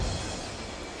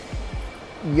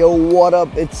Yo, what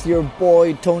up? It's your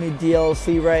boy Tony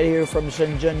DLC right here from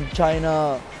Shenzhen,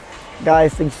 China.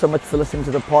 Guys, thanks so much for listening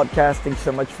to the podcast. Thanks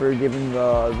so much for giving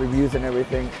reviews and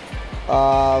everything.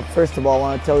 First of all, I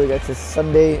want to tell you guys it's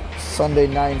Sunday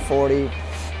 9:40.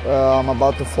 I'm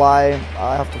about to fly.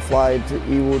 I have to fly to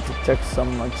Yiwu to check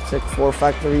 4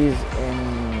 factories,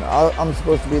 and I'm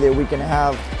supposed to be there a week and a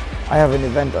half. I have an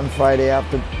event on Friday.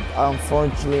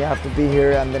 Unfortunately, I have to be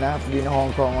here, and then I have to be in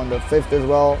Hong Kong on the 5th as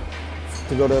well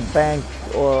to go to a bank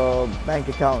or bank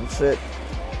account and shit.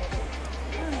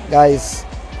 Guys,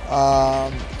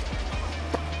 I'll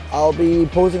be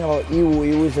posting about Yiwu.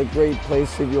 Yiwu is a great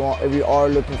place if you are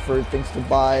looking for things to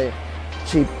buy,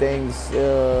 cheap things,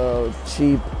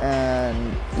 cheap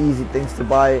and easy things to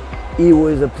buy.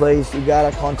 Yiwu is a place. You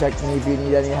gotta contact me if you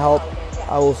need any help.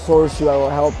 I will source you. I will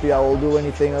help you. I will do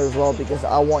anything as well because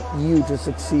I want you to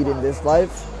succeed in this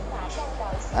life.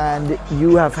 And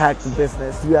you have hacked the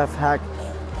business. You have hacked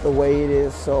the way it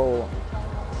is. So,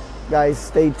 guys,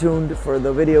 stay tuned for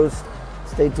the videos.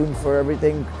 Stay tuned for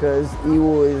everything because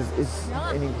Yiwu is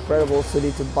an incredible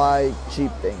city to buy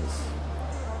cheap things.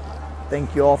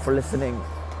 Thank you all for listening.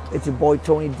 It's your boy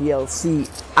Tony DLC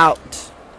out.